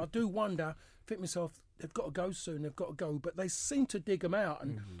see it. I do wonder, think myself, they've got to go soon. They've got to go, but they seem to dig them out,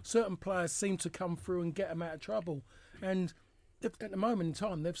 and certain players seem to come through and get them out of trouble. And at the moment in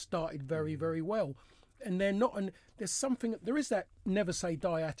time, they've started very, very well. And they're not, and there is that never say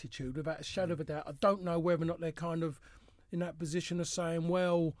die attitude without a shadow of a doubt. I don't know whether or not they're kind of in that position of saying,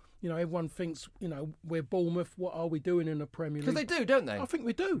 well, everyone thinks, we're Bournemouth, what are we doing in the Premier League? Because they do, don't they? I think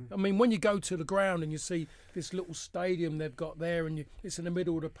we do. I mean, when you go to the ground and you see this little stadium they've got there and it's in the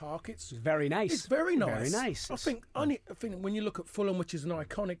middle of the park, it's very nice. It's very nice. Very nice. I think when you look at Fulham, which is an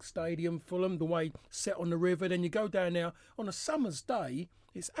iconic stadium, Fulham, the way set on the river, then you go down there on a summer's day,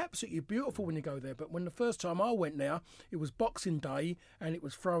 it's absolutely beautiful when you go there. But when the first time I went there, it was Boxing Day and it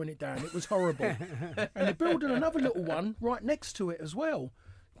was throwing it down. It was horrible. And they're building another little one right next to it as well,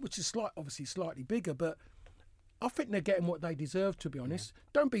 which is obviously slightly bigger. But I think they're getting what they deserve, to be honest.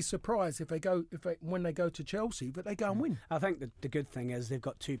 Don't be surprised when they go to Chelsea, but they go and win. I think the good thing is they've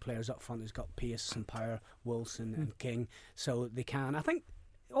got 2 players up front. They've got Pearce and Power, Wilson and King, so they can. I think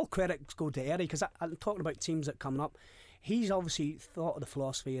all credits go to Eddie, because I'm talking about teams that are coming up. He's obviously thought of the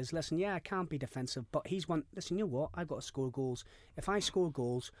philosophy is, listen, I can't be defensive, but he's one, listen, you know what, I've got to score goals. If I score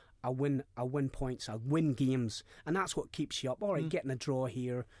goals, I win points, I win games, and that's what keeps you up. All right, getting a draw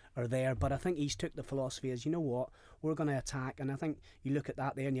here or there, but I think he's took the philosophy as, you know what, we're going to attack, and I think you look at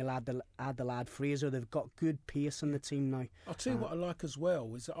that there and you'll add the lad Fraser. They've got good pace in the team now. I'll tell you what I like as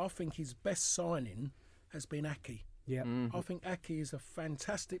well, is that I think his best signing has been Ake. Yeah. I think Ake is a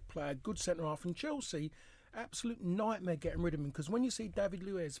fantastic player, good centre-half, and Chelsea, absolute nightmare getting rid of him, because when you see David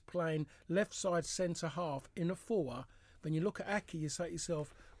Luiz playing left side centre half in a 4, when you look at Ake, you say to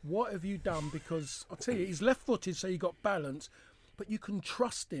yourself, what have you done? Because I'll tell you, he's left footed, so you got balance, but you can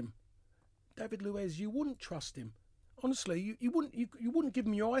trust him. David Luiz, you wouldn't trust him. Honestly, you wouldn't give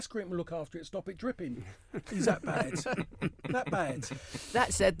him your ice cream and look after it, stop it dripping. He's that bad. That bad.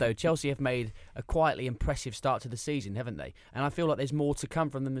 That said, though, Chelsea have made a quietly impressive start to the season, haven't they? And I feel like there's more to come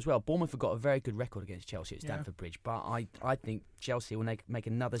from them as well. Bournemouth have got a very good record against Chelsea at Stamford Bridge, but I think Chelsea will make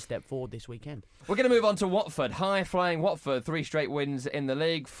another step forward this weekend. We're going to move on to Watford. High-flying Watford, 3 straight wins in the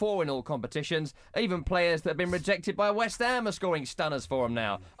league, 4 in all competitions. Even players that have been rejected by West Ham are scoring stunners for them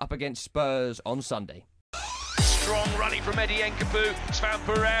now, up against Spurs on Sunday. Strong running from Eddie Nkepou. It's found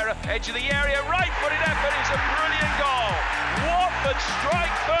Pereira, edge of the area, right-footed effort is a brilliant goal. Watford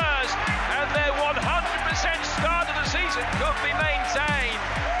strike first, and their 100% start of the season could be maintained.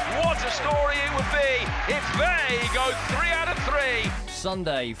 What a story it would be if they go 3 out of 3.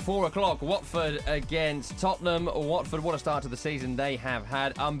 Sunday, 4 o'clock, Watford against Tottenham. Watford, what a start to the season they have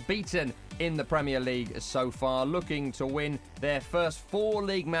had. Unbeaten in the Premier League so far, looking to win their first 4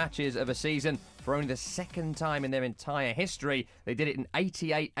 league matches of a season for only the second time in their entire history. They did it in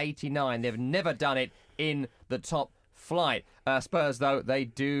 88-89. They've never done it in the top flight. Spurs, though, they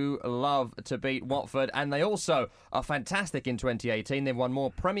do love to beat Watford, and they also are fantastic in 2018. They've won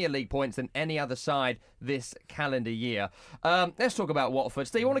more Premier League points than any other side this calendar year. Let's talk about Watford.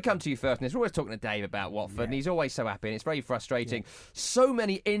 Steve, I want to come to you first. We're always talking to Dave about Watford, and he's always so happy, and it's very frustrating. So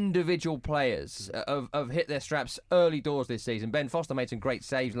many individual players have hit their straps early doors this season. Ben Foster made some great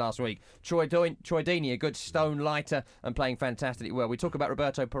saves last week. Troy Deeney, a good stone lighter and playing fantastically well. We talk about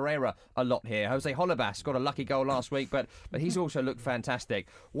Roberto Pereira a lot here. Jose Holebas got a lucky goal last week, but he's also looked fantastic.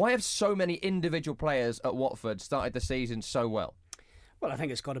 Why have so many individual players at Watford started the season so well? Well, I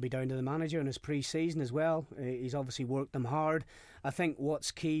think it's got to be down to the manager and his pre-season as well. He's obviously worked them hard. I think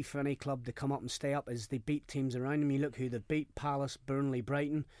what's key for any club to come up and stay up is they beat teams around them. You look who they beat: Palace, Burnley,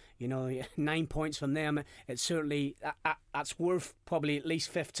 Brighton. 9 points from them. It's certainly that's worth probably at least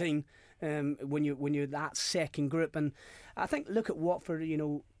 15 when you're that second group. And I think look at Watford.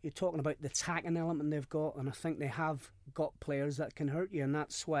 You're talking about the attacking element they've got, and I think they have got players that can hurt you, and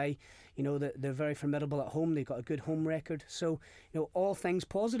that's why they're very formidable at home. They've got a good home record, so all things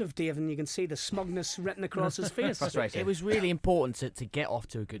positive, Dave, and you can see the smugness written across his face. It was really important to get off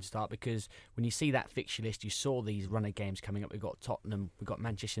to a good start, because when you see that fixture list, you saw these run of games coming up. We've got Tottenham, we've got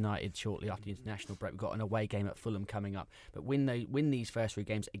Manchester United shortly after the international break, we've got an away game at Fulham coming up, but win these first 3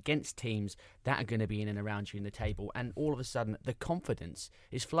 games against teams that are going to be in and around you in the table, and all of a sudden the confidence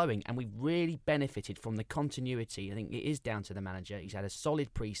is flowing, and we've really benefited from the continuity. I think it is down to the manager. He's had a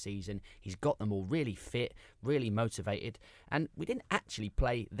solid pre-season, he's got them all really fit, really motivated, and we didn't actually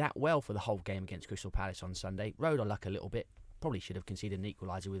play that well for the whole game against Crystal Palace on Sunday. Rode our luck a little bit, probably should have conceded an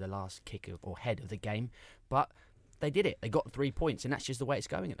equaliser with the last kick or head of the game, but they did it. They got 3 points, and that's just the way it's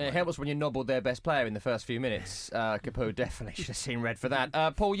going. It helps when you nobbled their best player in the first few minutes. Capoue definitely should have seen red for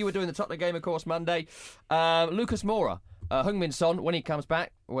that. Paul, you were doing the Tottenham game, of course, Monday. Lucas Moura. Heung-min Son, when he comes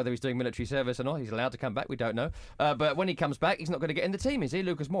back, whether he's doing military service or not, he's allowed to come back, we don't know. But when he comes back, he's not going to get in the team, is he?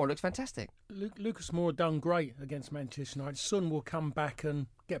 Lucas Moura looks fantastic. Lucas Moura done great against Manchester United. Son will come back and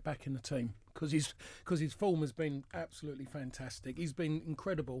get back in the team because his form has been absolutely fantastic. He's been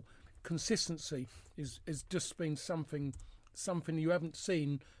incredible. Consistency is just been something you haven't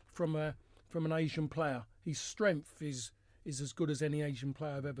seen from an Asian player. His strength is as good as any Asian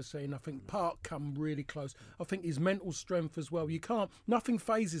player I've ever seen. I think Park come really close. I think his mental strength as well. Nothing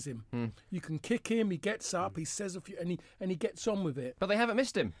phases him. You can kick him, he gets up, he says a few, and he gets on with it. But they haven't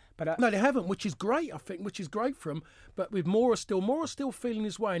missed him. No, they haven't, which is great, I think, which is great for him. But with Moura still feeling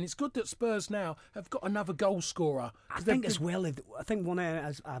his way, and it's good that Spurs now have got another goal scorer. I think as well, I think I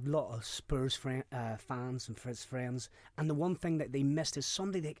have a lot of Spurs fans and friends, and the one thing that they missed is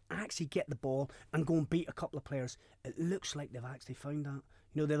somebody that actually get the ball and go and beat a couple of players. It looks like they've actually found that.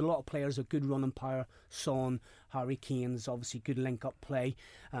 There are a lot of players with good running power. Son, Harry Kane's obviously good link-up play.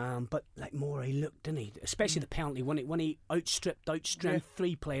 But like Moura, he looked, didn't he? Especially the penalty, when he outstrengthed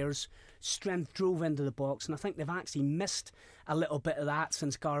 3 players, drove into the box. And I think they've actually missed a little bit of that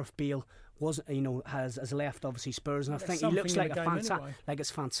since Gareth Bale has left, obviously, Spurs. And I think he looks like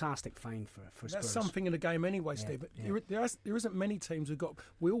it's fantastic find for Spurs. That's something in the game anyway, Steve. Yeah. There isn't many teams who've got...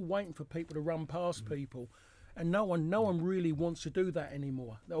 We're all waiting for people to run past people. And no one really wants to do that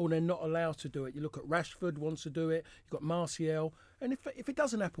anymore. Or they're not allowed to do it. You look at Rashford wants to do it. You've got Martial. And if it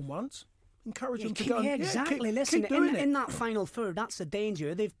doesn't happen once, encourage them to go. Yeah, exactly. Listen, in that final third, that's the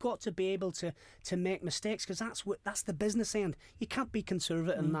danger. They've got to be able to make mistakes, because that's the business end. You can't be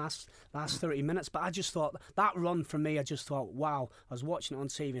conservative in last 30 minutes. But I just thought that run for me, wow. I was watching it on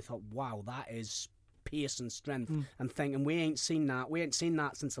TV and thought, wow, that is pace and strength, and thinking we ain't seen that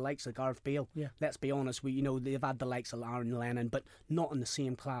since the likes of Gareth Bale. Yeah. Let's be honest, they've had the likes of Aaron Lennon, but not in the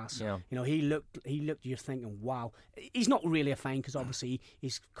same class. Yeah. He looked, you're thinking, wow. He's not really a find, because obviously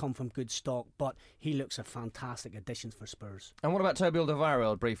he's come from good stock, but he looks a fantastic addition for Spurs. And what about Toby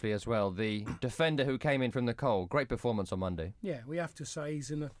Alderweireld briefly as well, the defender who came in from the cold? Great performance on Monday. Yeah, we have to say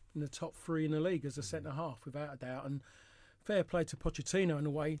he's in the top 3 in the league as a centre half, without a doubt. And fair play to Pochettino in the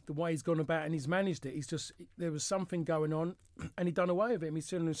way he's gone about and he's managed it. There was something going on, and he done away with him. He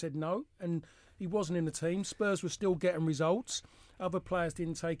suddenly said no, and he wasn't in the team. Spurs were still getting results. Other players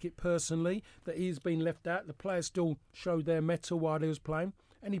didn't take it personally that he's been left out. The players still showed their mettle while he was playing,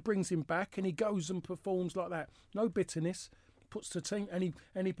 and he brings him back, and he goes and performs like that. No bitterness, puts the team, and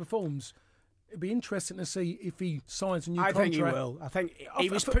he performs. It'd be interesting to see if he signs a new contract. I think he will. I think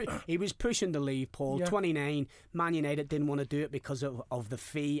he was pushing to leave, Paul. Yeah. 29. Man United didn't want to do it because of the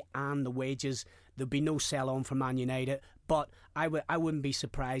fee and the wages. There'd be no sell-on for Man United. But I wouldn't be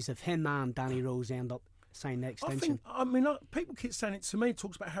surprised if him and Danny Rose end up signing the extension. People keep saying it to me. It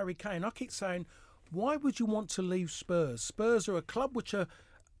talks about Harry Kane. I keep saying, why would you want to leave Spurs? Spurs are a club which are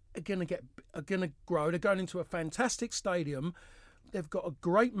going to grow. They're going into a fantastic stadium. They've got a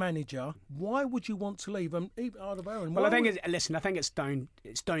great manager. Why would you want to leave them? Well, I think it's down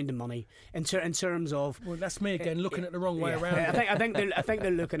to money in terms of. Well, that's me again looking at the wrong way around. I think they're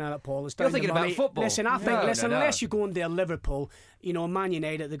looking at it, Paul. It's down You're thinking to money. about football. Listen, unless you go into Liverpool, Man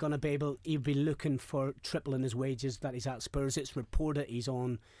United, they're going to be able. He'll be looking for tripling his wages that he's at Spurs. It's reported he's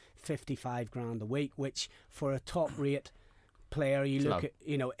on $55,000 a week, which for a top-rate player,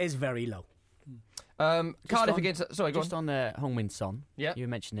 is very low. Cardiff against... Sorry, go on. Just on Heung-min Son, yeah. You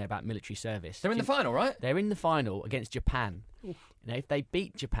mentioned there about military service. They're in the final, right? They're in the final against Japan. If they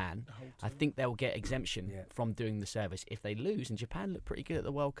beat Japan, I think they'll get exemption from doing the service. If they lose, and Japan looked pretty good at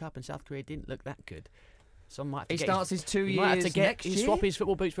the World Cup, and South Korea didn't look that good. Some might have He to starts his 2 he might have years to next year. swap his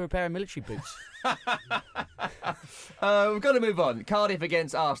football boots for a pair of military boots. We've got to move on. Cardiff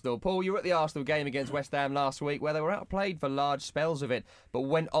against Arsenal. Paul, you were at the Arsenal game against West Ham last week where they were outplayed for large spells of it, but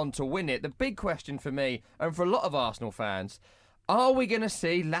went on to win it. The big question for me, and for a lot of Arsenal fans, are we going to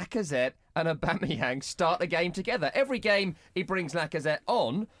see Lacazette and Aubameyang start a game together? Every game he brings Lacazette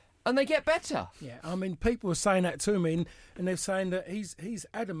on, and they get better. Yeah, I mean, people were saying that to me, and they're saying that he's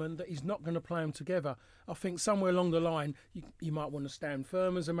adamant that he's not going to play them together. I think somewhere along the line, you might want to stand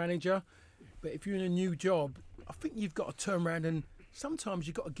firm as a manager, but if you're in a new job, I think you've got to turn around and sometimes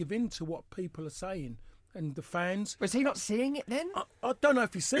you've got to give in to what people are saying and the fans. Was he not seeing it then? I don't know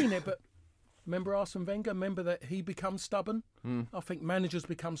if he's seen it, but remember Arsene Wenger? Remember that he becomes stubborn? I think managers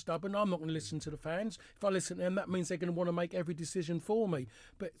become stubborn. I'm not going to listen to the fans. If I listen to them, that means they're going to want to make every decision for me.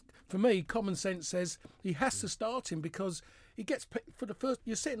 But for me, common sense says he has to start him because he gets for the first.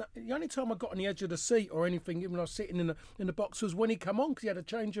 You're sitting. The only time I got on the edge of the seat or anything, even when I was sitting in the box, was when he come on because he had a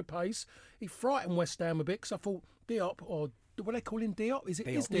change of pace. He frightened West Ham a bit because I thought Diop, or what they call him, Diop? Is it?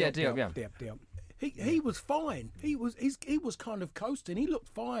 Diop. Is Diop? Yeah, Diop. Yeah. Diop. He was fine. He was kind of coasting. He looked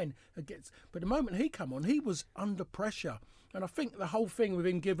fine against, but the moment he come on, he was under pressure. And I think the whole thing with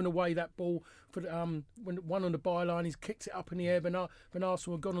him giving away that ball for when one on the byline, he's kicked it up in the air when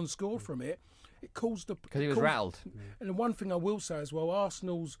Arsenal had gone and scored from it. It caused because he was rattled. And the one thing I will say as well,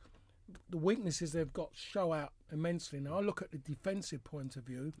 Arsenal's the weaknesses they've got show out immensely. Now I look at the defensive point of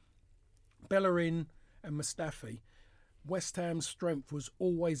view, Bellerin and Mustafi. West Ham's strength was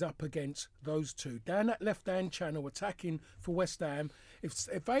always up against those two. Down that left-hand channel, attacking for West Ham,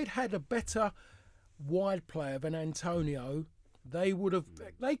 if they'd had a better wide player than Antonio, they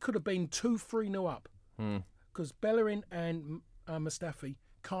could have been 2-3-0 up. Because Bellerin and Mustafi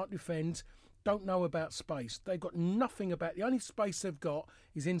can't defend, don't know about space. They've got nothing about... The only space they've got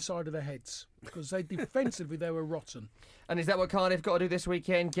is inside of their heads because defensively they were rotten. And is that what Cardiff got to do this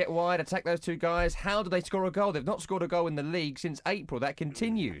weekend? Get wide, attack those two guys? How do they score a goal? They've not scored a goal in the league since April. That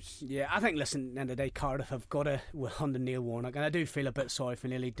continues. Yeah, I think, listen, at the end of the day, Cardiff have got to, under Neil Warnock, and I do feel a bit sorry for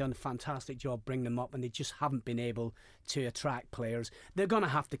Neil. He's done a fantastic job bringing them up, and they just haven't been able to attract players. They're going to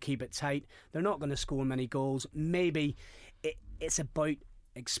have to keep it tight. They're not going to score many goals. Maybe it's about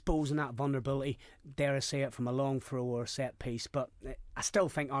exposing that vulnerability, dare I say it, from a long throw or a set piece. But I still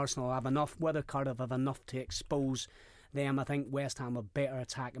think Arsenal have enough, whether Cardiff have enough to expose them. I think West Ham have better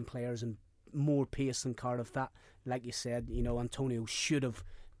attacking players and more pace than Cardiff. That, like you said, Antonio should have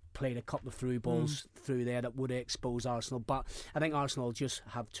played a couple of through balls through there that would expose Arsenal. But I think Arsenal just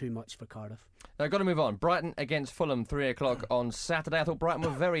have too much for Cardiff. I've got to move on. Brighton against Fulham, 3 o'clock on Saturday. I thought Brighton were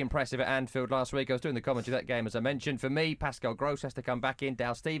very impressive at Anfield last week. I was doing the commentary of that game, as I mentioned. For me, Pascal Gross has to come back in.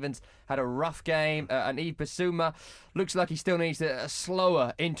 Dale Stephens had a rough game. And Yves Bissouma looks like he still needs a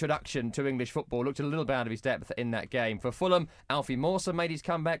slower introduction to English football. Looked a little bit out of his depth in that game. For Fulham, Alfie Mawson made his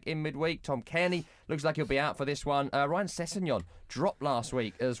comeback in midweek. Tom Cairney looks like he'll be out for this one. Ryan Sessegnon dropped last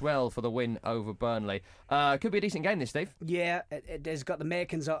week as well for the win over Burnley. Could be a decent game this, Steve. Yeah, it has got the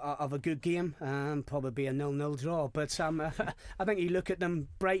makings of a good game. Probably be a 0-0 draw. But I think you look at them,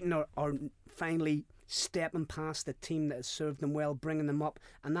 Brighton are finally stepping past the team that has served them well, bringing them up,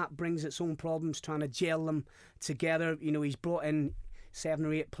 and that brings its own problems, trying to gel them together. He's brought in 7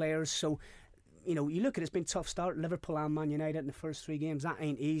 or 8 players, so you look at it's been a tough start. Liverpool and Man United in the first 3 games, that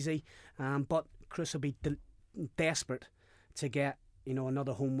ain't easy. But Chris will be desperate to get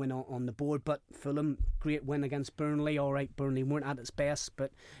another home win on the board. But Fulham, great win against Burnley. All right, Burnley weren't at its best,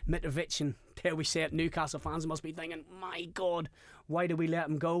 but Mitrovic, and dare we say it, Newcastle fans must be thinking, my God, why did we let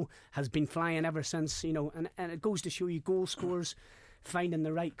him go? Has been flying ever since, and it goes to show you goal scorers finding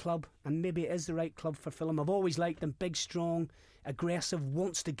the right club, and maybe it is the right club for Fulham. I've always liked them, big, strong, aggressive,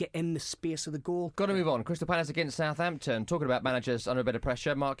 wants to get in the space of the goal. Got to move on. Crystal Palace against Southampton. Talking about managers under a bit of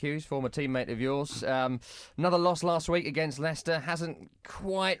pressure, Mark Hughes, former teammate of yours. Another loss last week against Leicester. Hasn't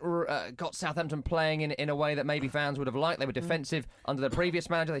quite got Southampton playing in a way that maybe fans would have liked. They were defensive under the previous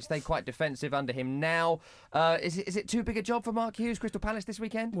manager. They stay quite defensive under him now. Is it too big a job for Mark Hughes, Crystal Palace this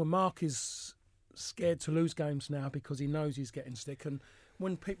weekend? Well, Mark is scared to lose games now because he knows he's getting stick, and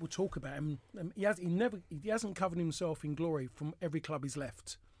when people talk about him, he hasn't covered himself in glory from every club he's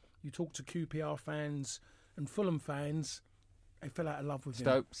left. You talk to QPR fans and Fulham fans, they fell out of love with him.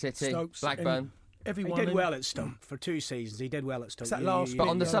 Stoke, City, Blackburn. He did well at Stoke for 2 seasons. He did well at Stoke. But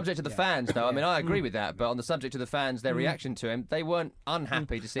on the subject of the fans, though, I mean, I agree with that. But on the subject of the fans, their reaction to him, they weren't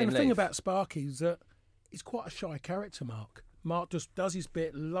unhappy to see him leave. And the thing about Sparky is that he's quite a shy character, Mark. Mark just does his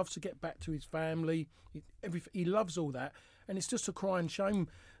bit, loves to get back to his family. He loves all that. And it's just a crying shame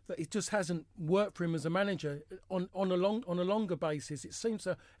that it just hasn't worked for him as a manager on a longer basis. It seems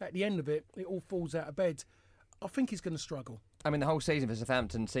that at the end of it, it all falls out of bed. I think he's going to struggle. I mean, the whole season for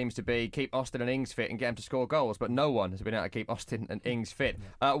Southampton seems to be keep Austin and Ings fit and get them to score goals, but no one has been able to keep Austin and Ings fit.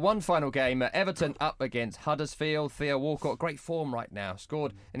 One final game, Everton up against Huddersfield. Theo Walcott, great form right now.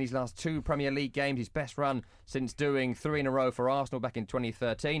 Scored in his last 2 Premier League games, his best run since doing 3 in a row for Arsenal back in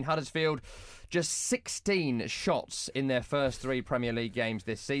 2013. Huddersfield, just 16 shots in their first 3 Premier League games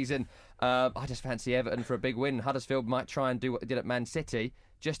this season. I just fancy Everton for a big win. Huddersfield might try and do what they did at Man City,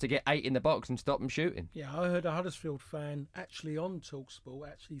 just to get 8 in the box and stop them shooting. Yeah, I heard a Huddersfield fan actually on TalkSport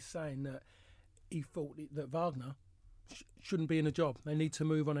actually saying that he thought that Wagner shouldn't be in the job. They need to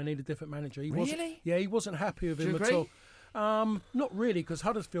move on. They need a different manager. He wasn't happy with him at all. Not really, because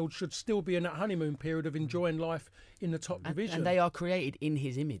Huddersfield should still be in that honeymoon period of enjoying life in the top division. And they are created in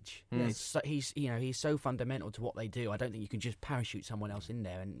his image. Yes. He's so fundamental to what they do. I don't think you can just parachute someone else in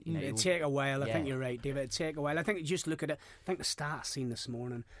there. And it'd take a while. I think you're right, David. It'd take a while. I think you just look at it. I think the stats seen this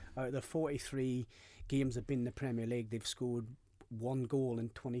morning, out of the 43 games that have been in the Premier League, they've scored 1 goal in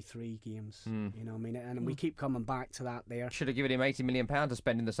 23 games. You know what I mean? And we keep coming back to that there. Should have given him £80 million to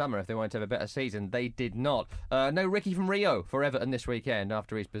spend in the summer if they wanted to have a better season. They did not. No Ricky from Rio for Everton this weekend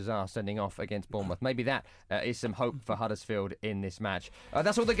after his bizarre sending off against Bournemouth. Maybe that is some hope for Huddersfield in this match.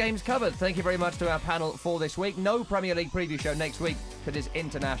 That's all the games covered. Thank you very much to our panel for this week. No Premier League preview show next week for this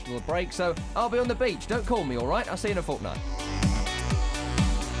international break, so I'll be on the beach. Don't call me, all right? I'll see you in a fortnight.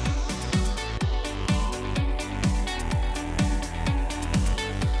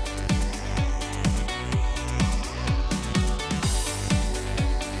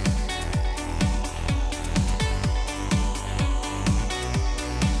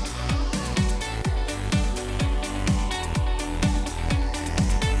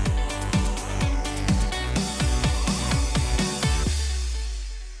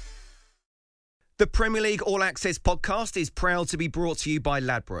 The Premier League All Access podcast is proud to be brought to you by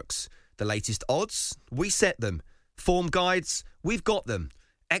Ladbrokes. The latest odds, we set them. Form guides, we've got them.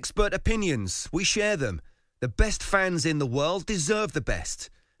 Expert opinions, we share them. The best fans in the world deserve the best.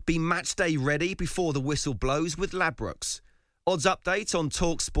 Be match day ready before the whistle blows with Ladbrokes. Odds update on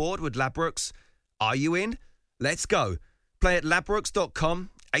TalkSport with Ladbrokes. Are you in? Let's go. Play at ladbrokes.com.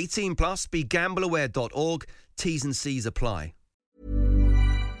 18 plus. BeGambleAware.org. T's and C's apply.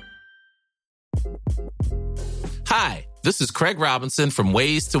 Hi, this is Craig Robinson from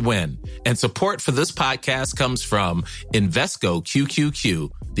Ways to Win, and support for this podcast comes from Invesco QQQ,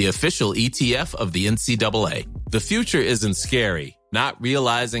 the official ETF of the NCAA. The future isn't scary. Not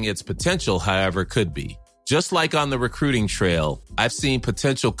realizing its potential, however, could be. Just like on the recruiting trail, I've seen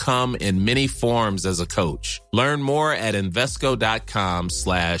potential come in many forms as a coach. Learn more at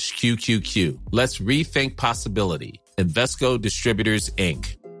Invesco.com/QQQ. Let's rethink possibility. Invesco Distributors,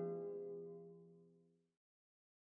 Inc.